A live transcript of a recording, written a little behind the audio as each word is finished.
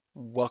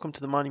Welcome to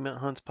the Monument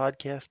Hunts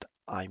podcast.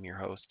 I'm your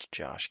host,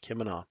 Josh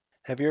Kimina.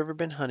 Have you ever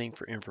been hunting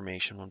for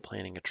information when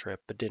planning a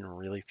trip but didn't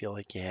really feel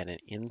like you had an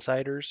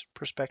insider's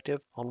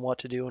perspective on what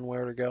to do and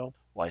where to go?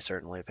 Well, I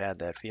certainly have had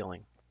that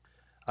feeling.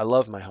 I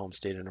love my home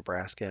state of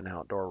Nebraska and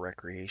outdoor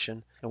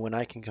recreation, and when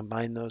I can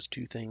combine those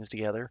two things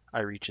together, I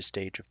reach a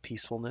stage of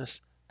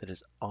peacefulness that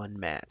is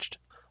unmatched.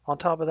 On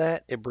top of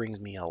that, it brings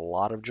me a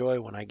lot of joy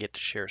when I get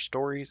to share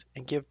stories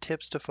and give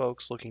tips to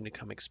folks looking to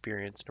come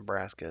experience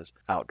Nebraska's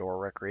outdoor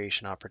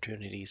recreation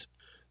opportunities.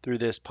 Through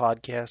this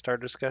podcast, our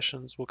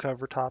discussions will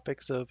cover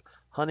topics of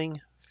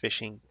hunting,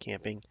 fishing,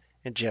 camping,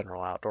 and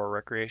general outdoor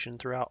recreation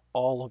throughout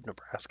all of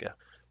Nebraska.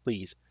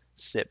 Please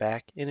sit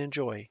back and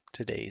enjoy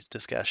today's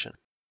discussion.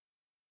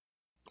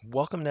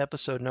 Welcome to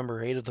episode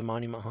number 8 of the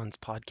Monument Hunts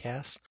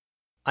podcast.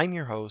 I'm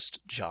your host,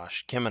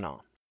 Josh Kimina.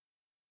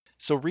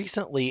 So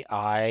recently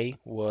I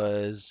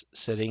was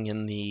sitting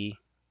in the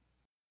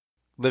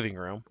living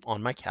room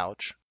on my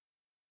couch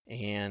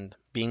and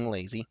being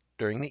lazy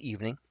during the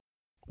evening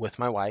with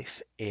my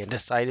wife and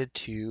decided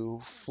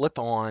to flip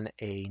on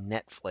a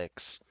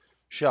Netflix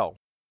show.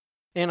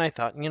 And I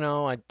thought,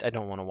 I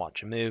don't want to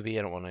watch a movie.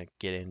 I don't want to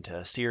get into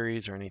a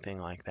series or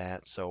anything like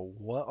that. So,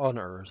 what on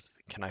earth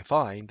can I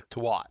find to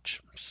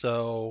watch?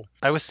 So,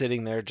 I was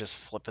sitting there just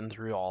flipping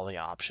through all the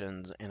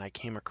options and I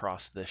came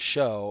across this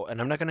show. And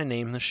I'm not going to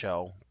name the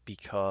show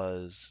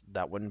because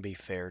that wouldn't be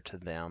fair to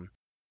them.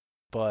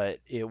 But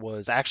it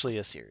was actually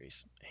a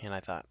series. And I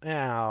thought,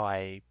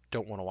 I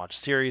don't want to watch a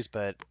series,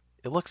 but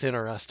it looks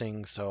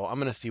interesting. So, I'm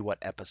going to see what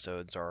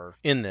episodes are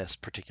in this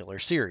particular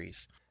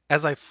series.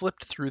 As I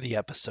flipped through the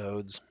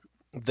episodes,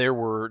 there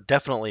were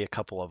definitely a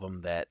couple of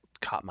them that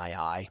caught my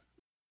eye.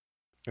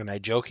 And I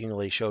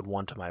jokingly showed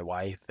one to my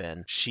wife,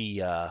 and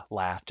she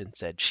laughed and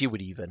said she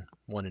would even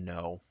want to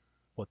know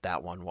what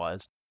that one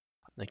was.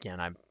 Again,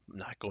 I'm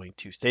not going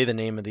to say the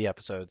name of the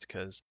episodes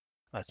because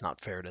that's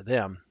not fair to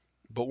them.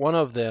 But one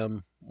of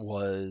them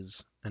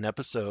was an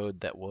episode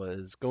that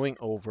was going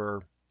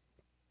over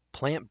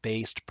plant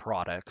based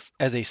products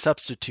as a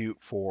substitute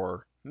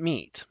for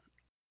meat.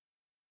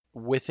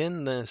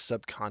 Within the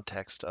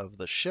subcontext of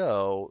the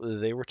show,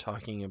 they were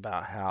talking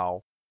about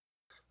how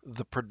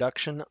the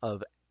production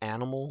of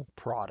animal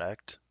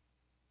product,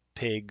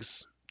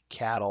 pigs,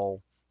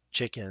 cattle,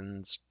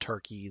 chickens,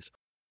 turkeys,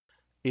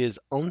 is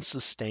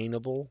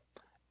unsustainable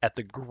at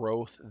the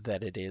growth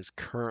that it is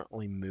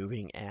currently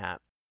moving at.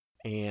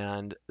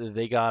 And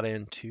they got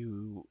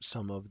into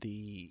some of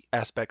the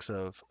aspects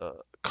of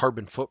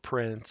carbon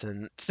footprints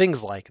and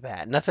things like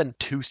that. Nothing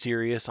too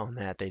serious on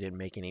that. They didn't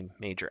make any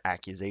major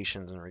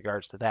accusations in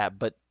regards to that,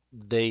 but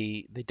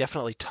they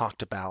definitely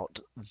talked about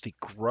the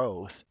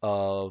growth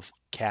of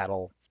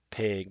cattle,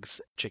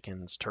 pigs,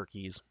 chickens,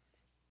 turkeys,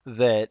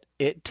 that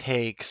it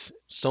takes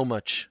so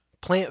much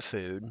plant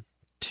food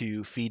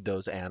to feed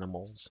those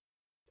animals,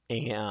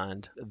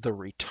 and the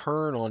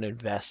return on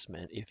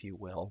investment, if you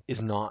will,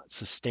 is not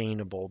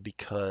sustainable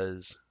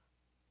because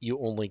you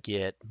only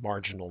get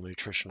marginal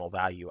nutritional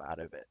value out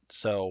of it.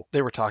 So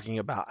they were talking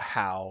about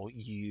how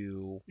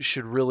you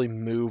should really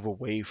move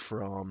away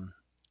from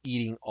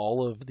eating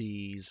all of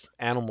these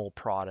animal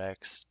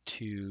products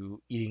to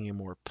eating a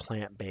more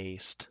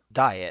plant-based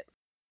diet.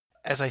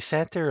 As I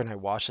sat there and I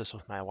watched this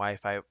with my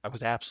wife, I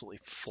was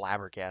absolutely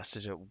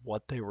flabbergasted at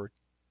what they were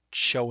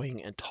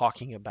showing and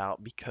talking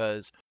about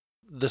because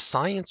the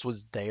science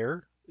was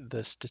there,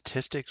 the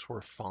statistics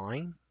were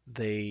fine.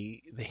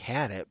 They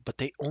had it, but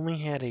they only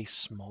had a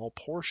small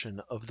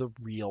portion of the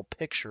real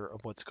picture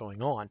of what's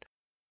going on.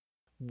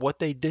 What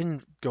they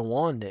didn't go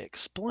on to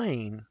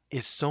explain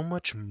is so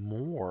much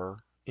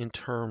more in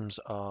terms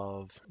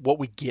of what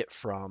we get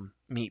from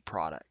meat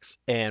products.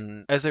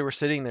 And as they were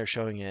sitting there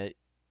showing it,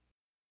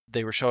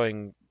 they were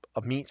showing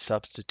a meat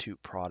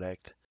substitute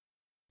product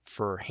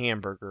for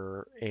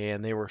hamburger,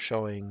 and they were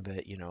showing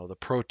that, the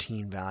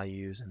protein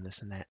values and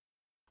this and that.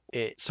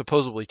 It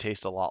supposedly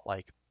tastes a lot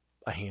like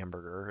a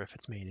hamburger if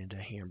it's made into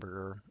a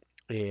hamburger.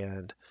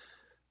 And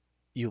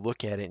you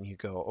look at it and you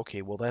go,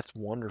 okay, well, that's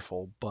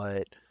wonderful,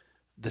 but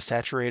the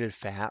saturated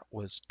fat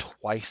was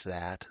twice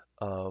that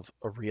of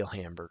a real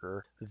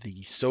hamburger.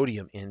 The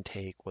sodium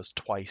intake was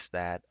twice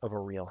that of a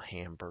real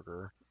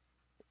hamburger.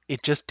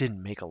 It just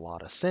didn't make a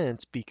lot of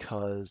sense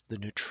because the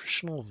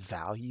nutritional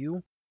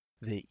value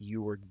that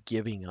you were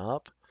giving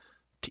up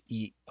to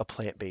eat a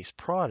plant-based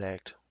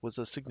product was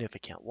a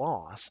significant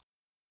loss.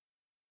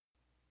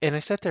 And I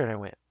sat there and I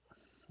went,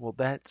 well,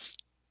 that's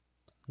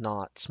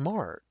not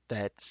smart.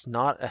 That's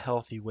not a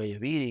healthy way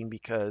of eating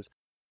because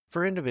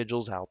for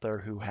individuals out there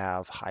who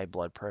have high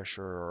blood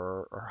pressure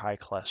or high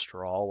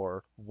cholesterol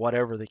or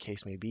whatever the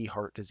case may be,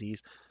 heart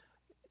disease,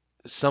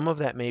 some of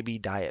that may be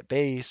diet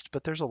based,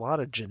 but there's a lot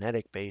of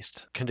genetic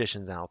based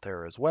conditions out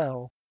there as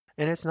well.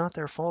 And it's not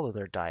their fault of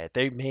their diet.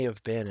 They may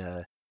have been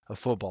a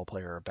football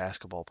player, a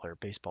basketball player,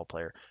 baseball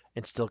player,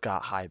 and still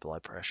got high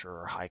blood pressure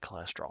or high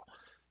cholesterol.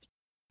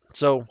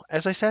 So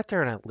as I sat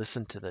there and I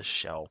listened to this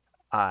show,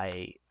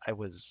 I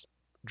was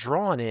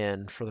drawn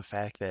in for the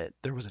fact that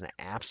there was an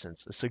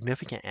absence, a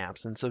significant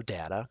absence of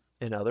data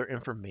and other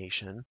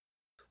information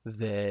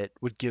that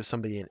would give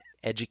somebody an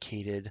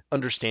educated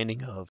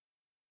understanding of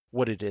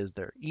what it is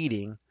they're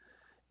eating.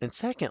 And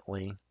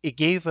secondly, it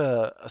gave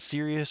a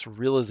serious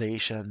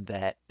realization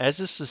that as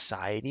a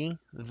society,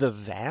 the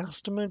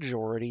vast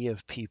majority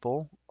of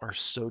people are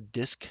so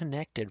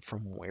disconnected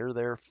from where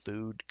their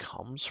food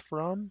comes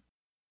from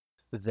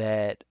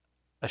that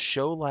a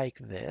show like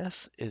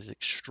this is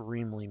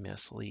extremely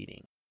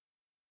misleading.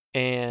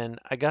 And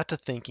I got to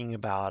thinking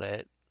about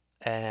it,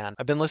 and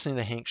I've been listening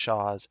to Hank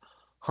Shaw's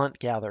Hunt,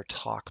 Gather,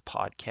 Talk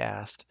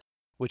podcast,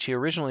 which he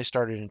originally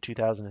started in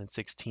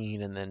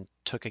 2016 and then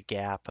took a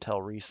gap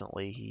until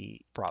recently.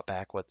 He brought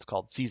back what's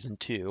called season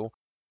two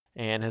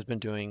and has been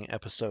doing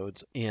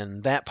episodes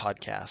in that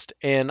podcast.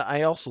 And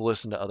I also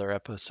listen to other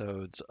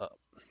episodes,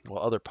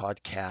 other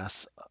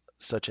podcasts,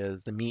 such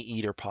as the Meat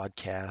Eater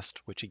podcast,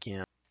 which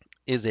again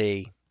is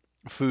a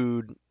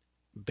food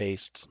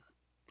based,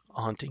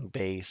 hunting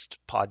based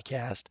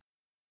podcast.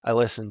 I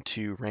listen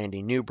to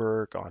Randy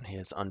Newberg on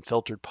his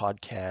Unfiltered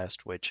podcast,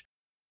 which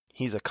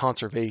he's a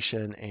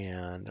conservation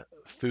and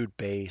food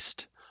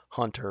based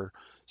hunter.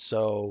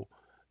 So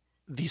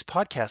these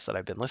podcasts that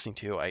I've been listening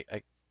to, I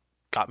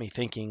got me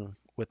thinking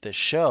with this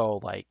show,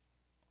 like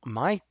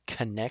my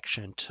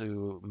connection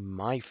to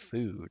my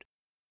food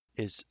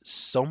is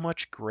so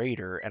much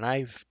greater, and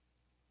I've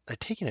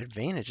taken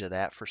advantage of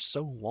that for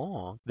so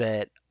long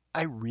that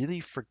I really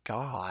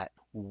forgot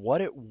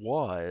what it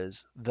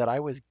was that I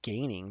was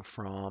gaining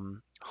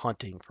from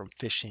hunting, from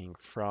fishing,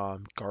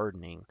 from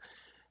gardening.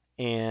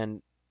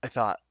 And I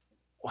thought,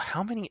 well,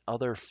 how many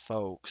other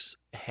folks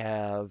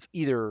have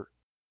either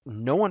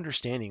no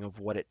understanding of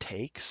what it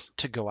takes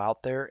to go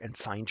out there and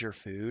find your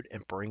food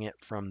and bring it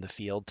from the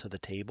field to the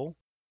table?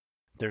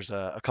 There's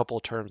a couple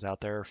of terms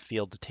out there,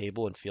 field to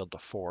table and field to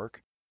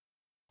fork.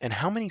 And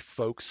how many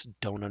folks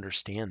don't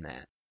understand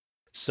that?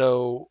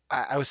 So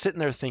I was sitting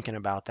there thinking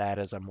about that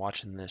as I'm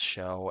watching this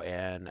show,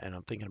 and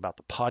I'm thinking about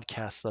the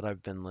podcasts that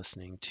I've been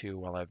listening to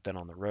while I've been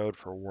on the road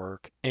for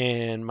work.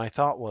 And my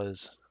thought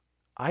was,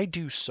 I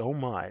do so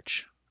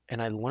much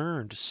and I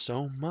learned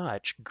so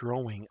much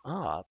growing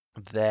up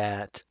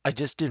that I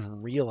just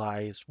didn't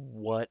realize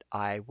what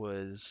I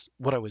was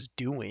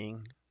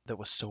doing that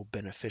was so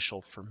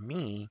beneficial for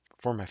me,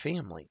 for my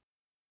family.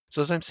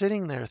 So as I'm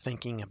sitting there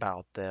thinking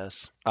about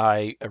this,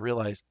 I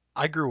realized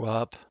I grew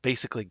up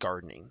basically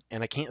gardening,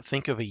 and I can't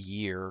think of a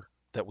year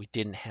that we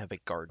didn't have a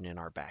garden in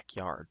our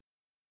backyard.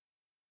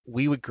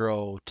 We would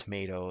grow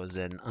tomatoes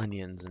and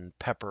onions and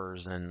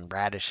peppers and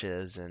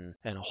radishes and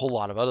a whole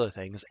lot of other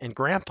things. And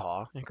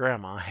grandpa and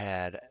grandma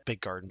had big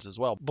gardens as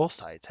well. Both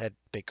sides had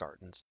big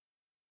gardens.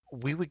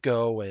 We would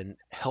go and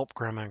help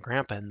grandma and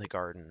grandpa in the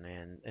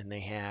garden, and they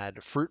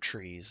had fruit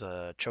trees,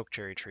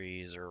 chokecherry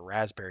trees or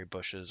raspberry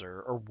bushes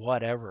or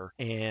whatever.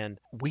 And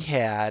we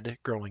had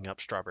growing up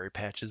strawberry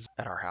patches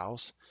at our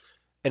house.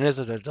 And as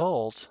an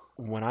adult,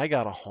 when I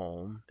got a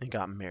home and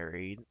got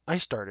married, I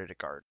started a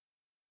garden.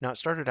 Now it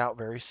started out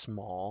very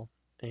small,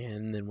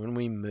 and then when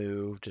we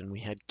moved and we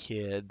had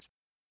kids,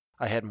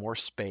 I had more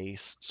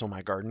space, so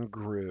my garden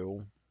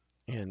grew.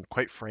 And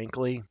quite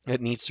frankly,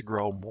 it needs to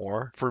grow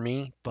more for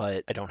me,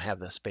 but I don't have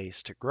the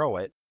space to grow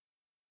it.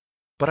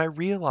 But I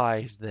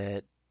realized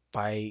that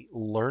by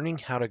learning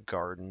how to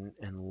garden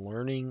and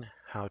learning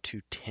how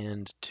to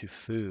tend to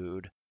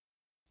food,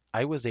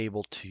 I was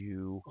able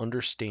to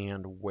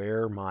understand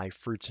where my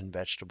fruits and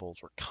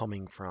vegetables were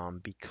coming from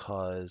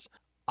because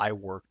I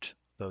worked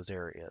those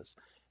areas.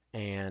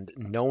 And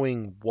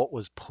knowing what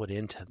was put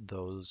into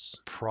those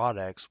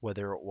products,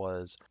 whether it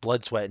was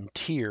blood, sweat, and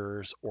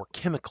tears or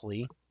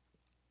chemically,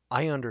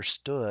 I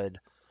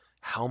understood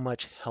how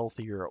much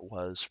healthier it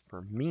was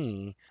for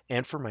me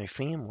and for my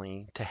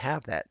family to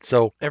have that.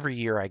 So every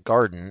year I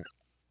garden.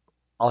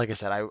 Like I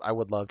said, I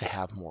would love to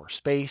have more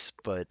space,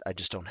 but I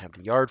just don't have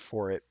the yard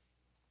for it.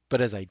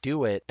 But as I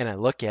do it and I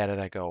look at it,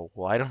 I go,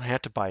 well, I don't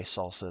have to buy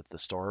salsa at the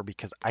store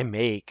because I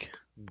make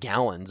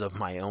gallons of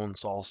my own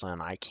salsa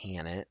and I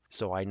can it.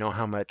 So I know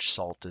how much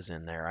salt is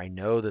in there. I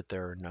know that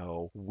there are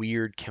no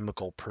weird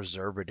chemical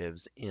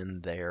preservatives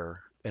in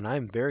there. And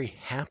I'm very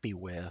happy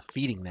with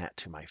feeding that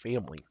to my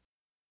family.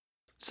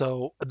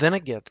 So then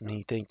it gets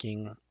me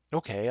thinking,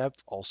 okay, I've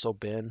also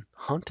been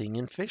hunting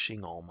and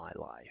fishing all my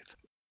life,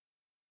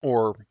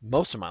 or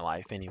most of my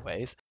life,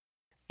 anyways.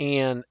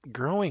 And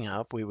growing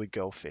up, we would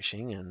go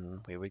fishing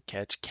and we would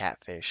catch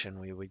catfish and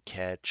we would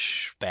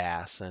catch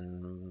bass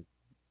and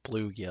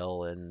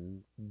bluegill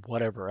and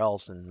whatever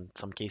else, in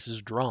some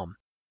cases, drum.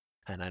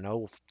 And I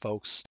know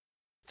folks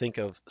think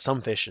of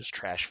some fish as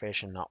trash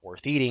fish and not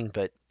worth eating,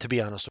 but to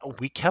be honest,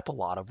 we kept a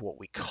lot of what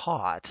we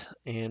caught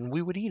and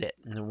we would eat it.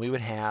 And then we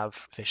would have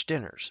fish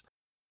dinners.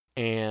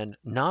 And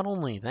not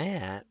only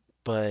that,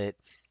 but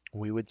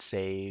we would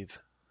save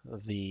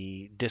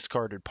the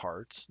discarded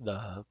parts,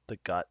 the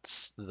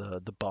guts,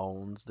 the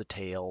bones, the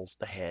tails,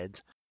 the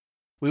heads.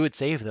 We would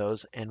save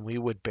those and we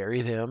would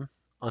bury them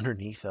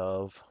underneath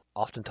of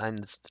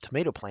oftentimes the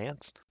tomato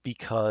plants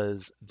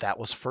because that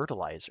was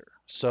fertilizer.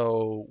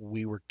 So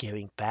we were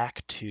giving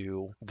back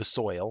to the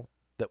soil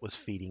that was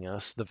feeding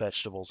us the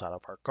vegetables out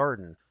of our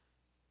garden.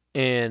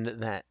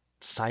 And that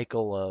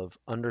cycle of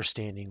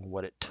understanding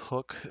what it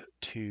took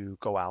to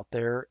go out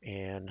there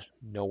and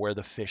know where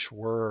the fish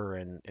were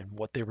and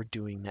what they were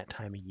doing that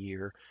time of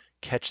year,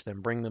 catch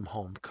them, bring them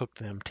home, cook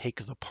them,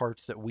 take the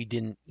parts that we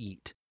didn't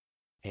eat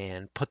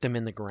and put them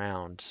in the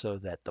ground so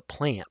that the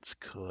plants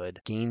could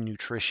gain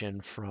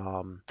nutrition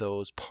from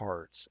those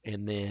parts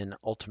and then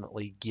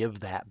ultimately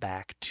give that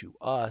back to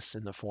us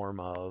in the form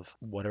of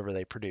whatever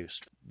they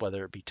produced,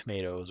 whether it be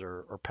tomatoes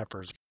or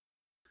peppers.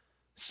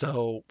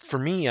 So for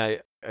me,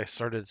 I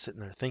started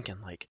sitting there thinking,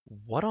 like,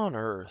 what on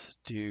earth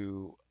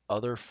do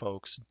other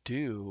folks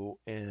do,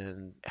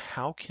 and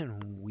how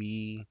can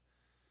we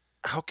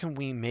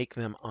make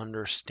them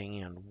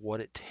understand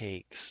what it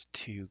takes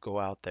to go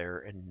out there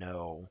and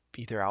know,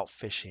 either out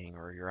fishing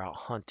or you're out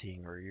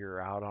hunting or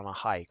you're out on a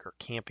hike or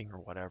camping or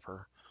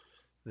whatever,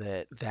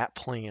 that that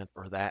plant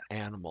or that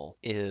animal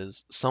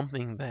is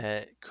something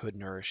that could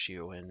nourish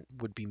you and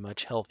would be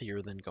much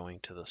healthier than going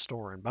to the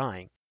store and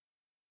buying.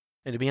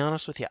 And to be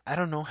honest with you, I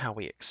don't know how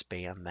we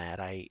expand that.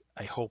 I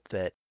hope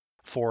that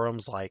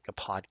forums like a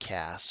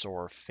podcast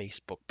or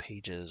Facebook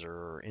pages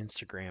or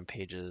Instagram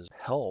pages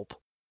help,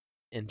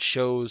 and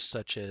shows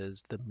such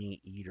as The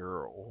Meat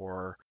Eater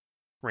or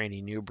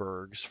Randy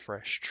Newberg's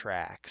Fresh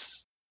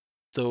Tracks.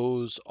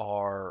 Those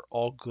are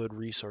all good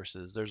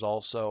resources. There's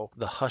also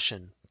the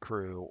Hushin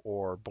crew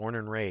or Born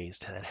and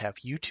Raised that have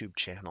YouTube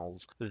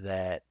channels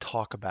that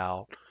talk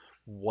about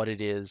what it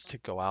is to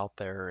go out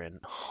there and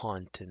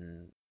hunt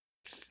and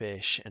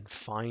fish and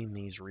find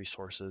these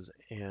resources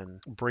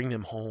and bring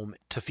them home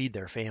to feed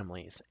their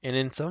families. And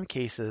in some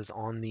cases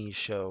on these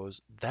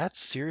shows, that's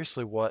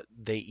seriously what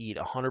they eat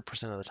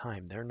 100% of the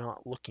time. They're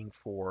not looking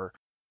for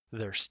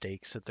their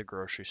steaks at the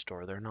grocery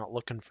store. They're not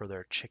looking for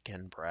their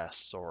chicken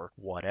breasts or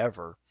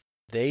whatever.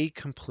 They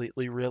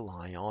completely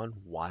rely on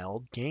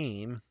wild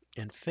game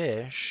and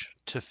fish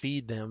to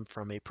feed them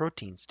from a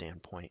protein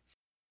standpoint.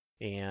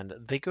 And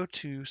they go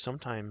to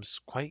sometimes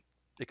quite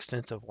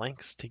extensive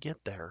lengths to get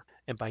there.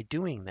 And by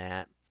doing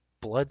that,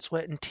 blood,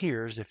 sweat, and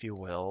tears, if you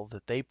will,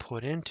 that they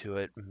put into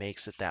it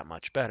makes it that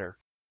much better.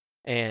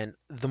 And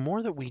the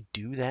more that we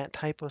do that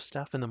type of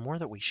stuff, and the more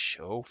that we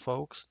show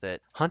folks that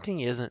hunting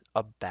isn't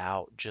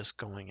about just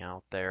going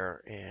out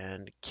there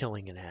and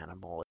killing an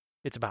animal,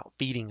 it's about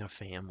feeding a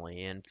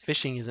family. And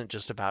fishing isn't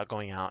just about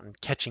going out and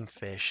catching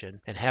fish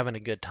and having a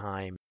good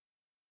time.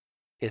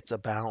 It's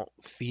about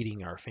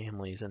feeding our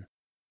families. And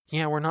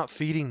yeah, we're not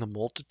feeding the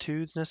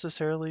multitudes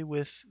necessarily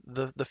with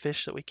the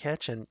fish that we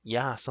catch. And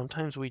yeah,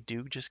 sometimes we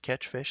do just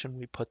catch fish and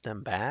we put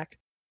them back.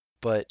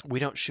 But we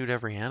don't shoot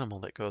every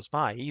animal that goes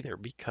by either,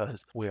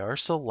 because we are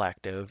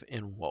selective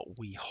in what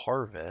we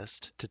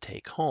harvest to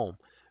take home,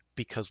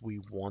 because we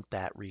want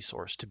that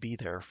resource to be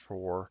there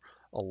for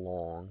a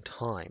long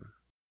time.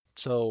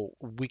 So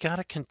we got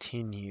to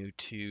continue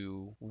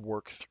to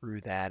work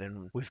through that,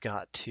 and we've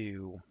got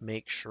to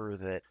make sure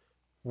that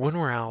when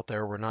we're out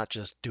there, we're not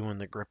just doing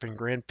the grip and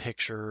grin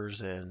pictures,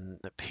 and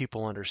that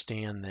people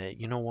understand that,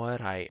 you know what,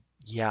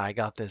 yeah, I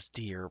got this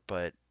deer,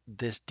 but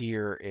this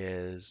deer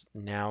is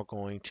now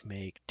going to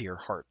make deer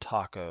heart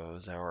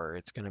tacos, or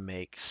it's going to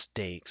make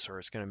steaks, or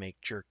it's going to make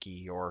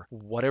jerky, or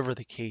whatever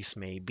the case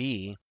may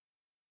be.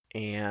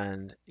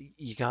 And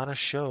you got to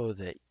show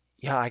that,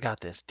 yeah, I got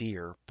this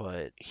deer,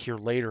 but here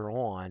later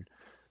on,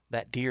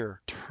 that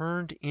deer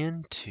turned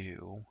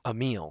into a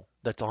meal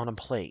that's on a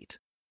plate.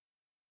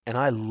 And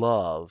I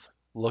love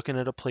looking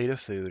at a plate of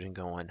food and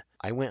going,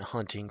 I went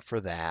hunting for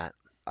that.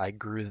 I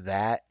grew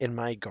that in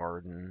my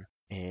garden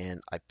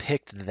and I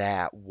picked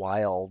that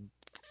wild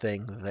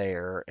thing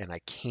there and I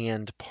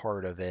canned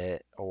part of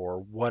it or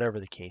whatever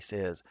the case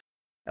is.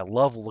 I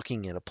love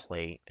looking at a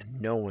plate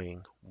and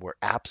knowing where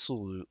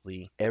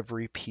absolutely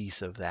every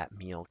piece of that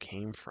meal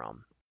came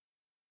from.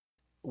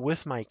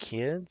 With my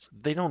kids,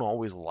 they don't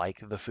always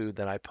like the food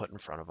that I put in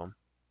front of them,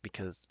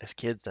 because as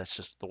kids, that's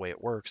just the way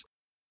it works.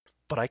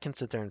 But I can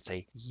sit there and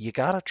say, you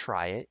got to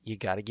try it. You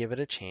got to give it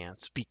a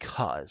chance,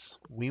 because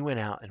we went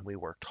out and we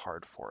worked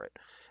hard for it.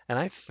 And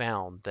I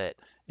found that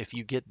if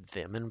you get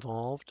them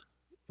involved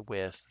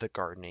with the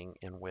gardening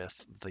and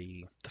with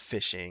the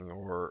fishing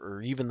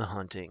or even the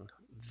hunting,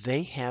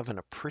 they have an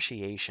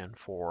appreciation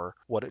for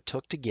what it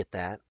took to get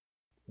that.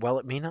 While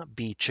it may not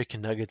be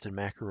chicken nuggets and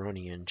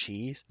macaroni and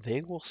cheese,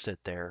 they will sit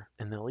there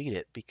and they'll eat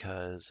it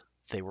because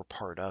they were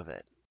part of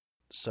it.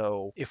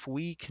 So if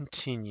we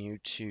continue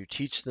to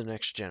teach the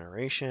next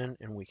generation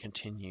and we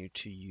continue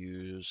to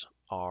use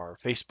our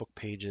Facebook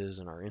pages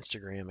and our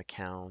Instagram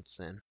accounts,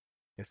 and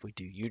if we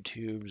do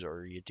YouTubes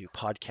or you do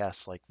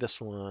podcasts like this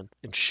one,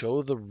 and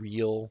show the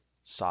real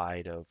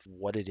side of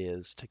what it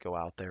is to go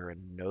out there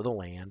and know the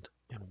land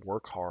and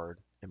work hard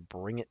and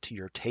bring it to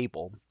your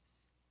table,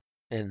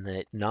 and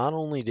that not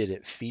only did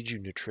it feed you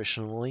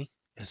nutritionally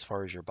as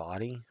far as your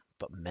body,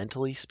 but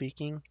mentally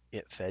speaking,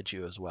 it fed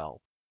you as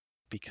well,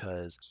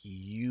 because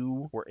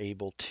you were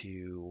able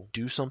to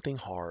do something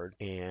hard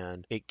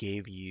and it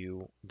gave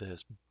you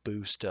this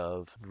boost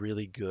of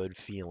really good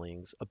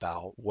feelings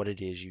about what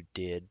it is you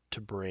did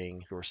to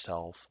bring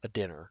yourself a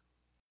dinner.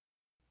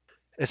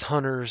 as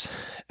hunters,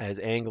 as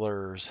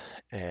anglers,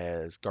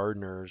 as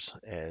gardeners,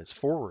 as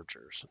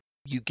foragers,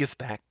 you give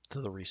back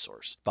to the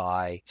resource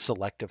by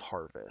selective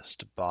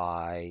harvest,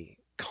 by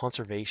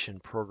conservation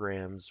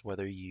programs,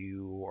 whether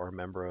you are a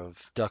member of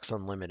Ducks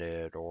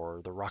Unlimited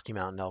or the Rocky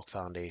Mountain Elk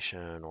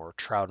Foundation or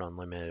Trout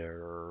Unlimited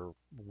or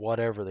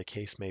whatever the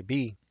case may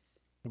be,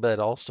 but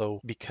also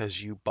because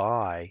you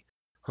buy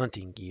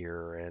hunting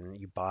gear and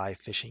you buy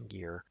fishing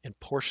gear, and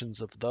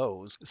portions of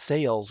those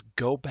sales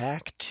go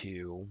back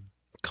to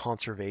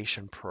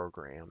conservation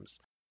programs.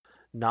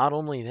 Not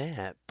only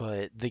that,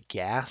 but the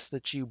gas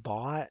that you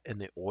bought and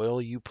the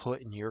oil you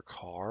put in your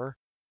car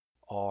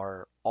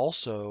are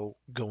also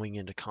going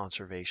into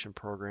conservation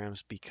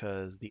programs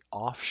because the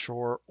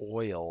offshore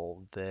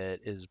oil that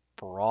is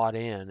brought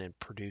in and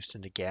produced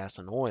into gas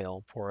and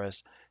oil for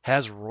us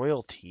has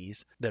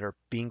royalties that are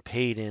being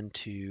paid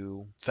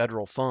into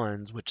federal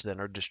funds, which then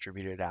are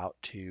distributed out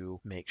to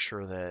make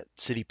sure that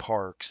city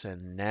parks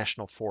and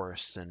national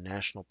forests and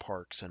national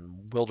parks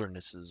and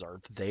wildernesses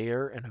are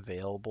there and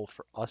available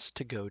for us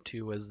to go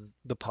to as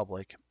the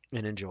public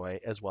and enjoy,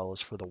 as well as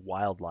for the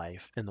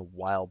wildlife and the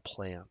wild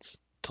plants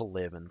to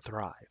live and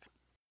thrive.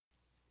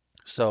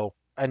 So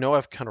I know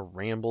I've kind of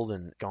rambled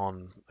and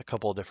gone a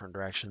couple of different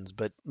directions,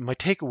 but my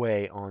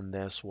takeaway on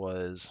this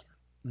was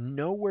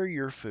know where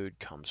your food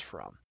comes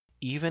from.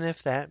 Even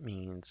if that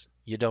means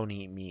you don't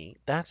eat meat,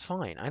 that's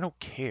fine. I don't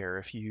care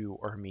if you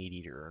are a meat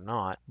eater or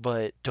not,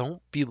 but don't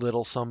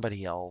belittle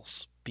somebody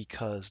else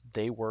because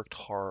they worked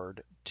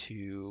hard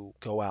to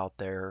go out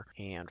there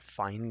and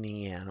find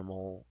the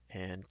animal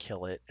and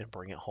kill it and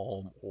bring it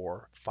home,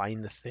 or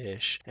find the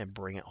fish and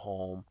bring it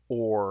home,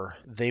 or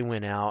they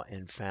went out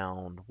and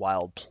found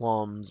wild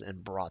plums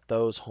and brought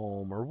those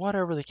home, or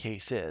whatever the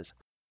case is.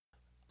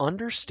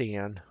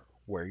 Understand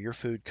where your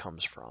food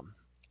comes from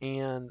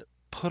and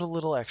put a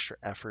little extra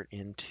effort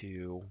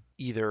into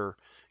either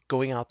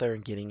going out there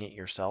and getting it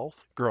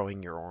yourself,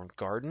 growing your own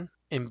garden,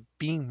 and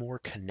being more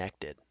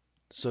connected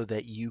so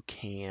that you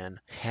can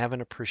have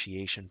an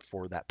appreciation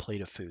for that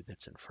plate of food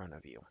that's in front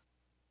of you.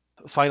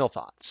 Final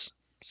thoughts.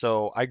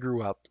 So I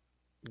grew up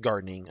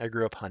gardening, I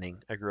grew up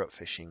hunting, I grew up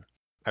fishing.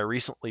 I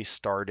recently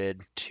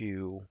started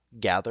to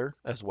gather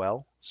as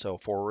well, so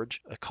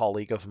forage. A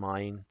colleague of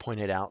mine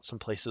pointed out some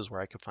places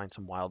where I could find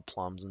some wild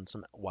plums and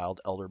some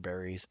wild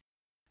elderberries.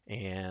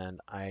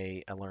 And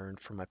I learned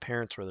from my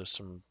parents where there's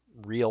some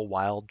real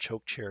wild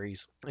choke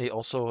cherries. I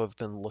also have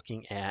been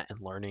looking at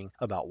and learning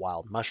about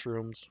wild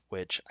mushrooms,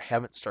 which I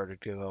haven't started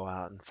to go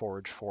out and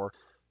forage for.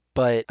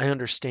 But I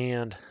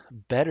understand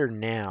better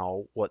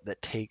now what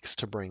that takes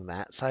to bring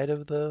that side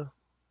of the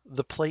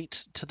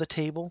plate to the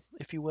table,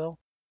 if you will.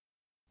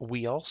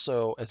 We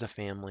also, as a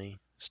family,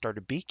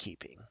 started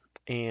beekeeping.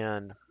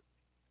 And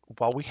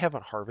while we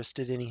haven't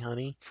harvested any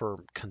honey for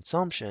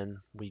consumption,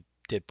 we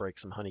did break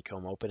some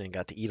honeycomb open and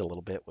got to eat a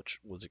little bit,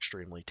 which was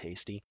extremely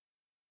tasty.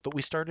 But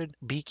we started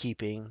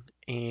beekeeping,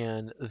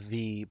 and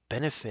the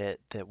benefit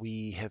that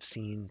we have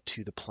seen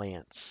to the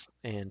plants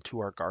and to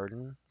our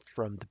garden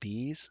from the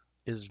bees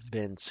has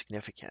been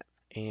significant.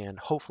 And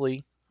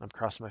hopefully, I'm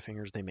crossing my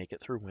fingers they make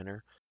it through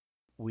winter.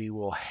 We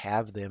will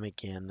have them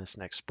again this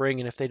next spring.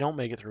 And if they don't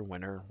make it through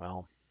winter,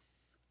 well,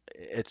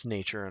 it's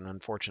nature, and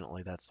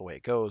unfortunately, that's the way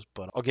it goes.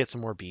 But I'll get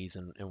some more bees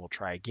and we'll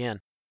try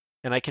again.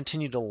 And I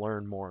continue to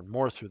learn more and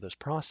more through this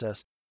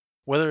process,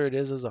 whether it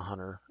is as a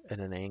hunter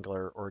and an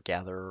angler or a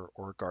gatherer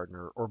or a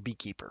gardener or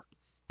beekeeper.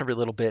 Every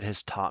little bit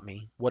has taught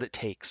me what it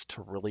takes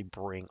to really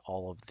bring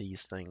all of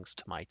these things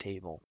to my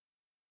table.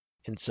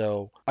 And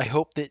so I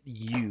hope that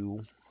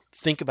you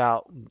think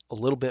about a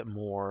little bit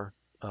more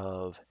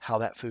of how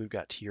that food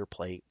got to your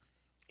plate,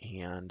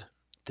 and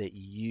that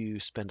you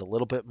spend a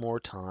little bit more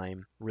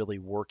time really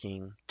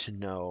working to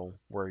know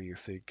where your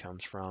food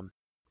comes from,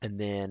 and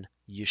then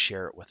you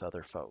share it with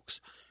other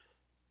folks.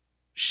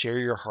 Share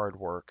your hard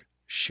work,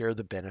 share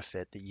the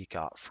benefit that you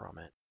got from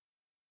it.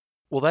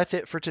 Well, that's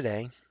it for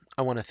today.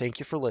 I want to thank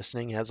you for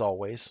listening, as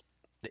always.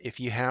 If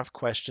you have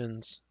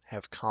questions,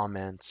 have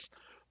comments,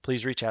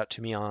 please reach out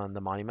to me on the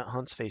Monument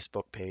Hunts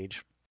Facebook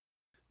page.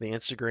 The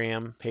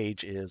Instagram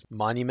page is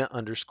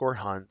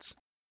monument_hunts,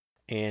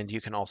 and you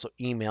can also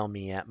email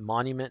me at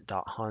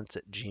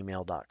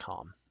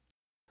monument.hunts@gmail.com.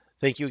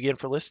 Thank you again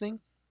for listening.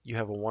 You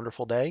have a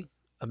wonderful day,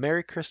 a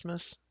Merry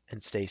Christmas,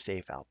 and stay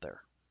safe out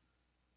there.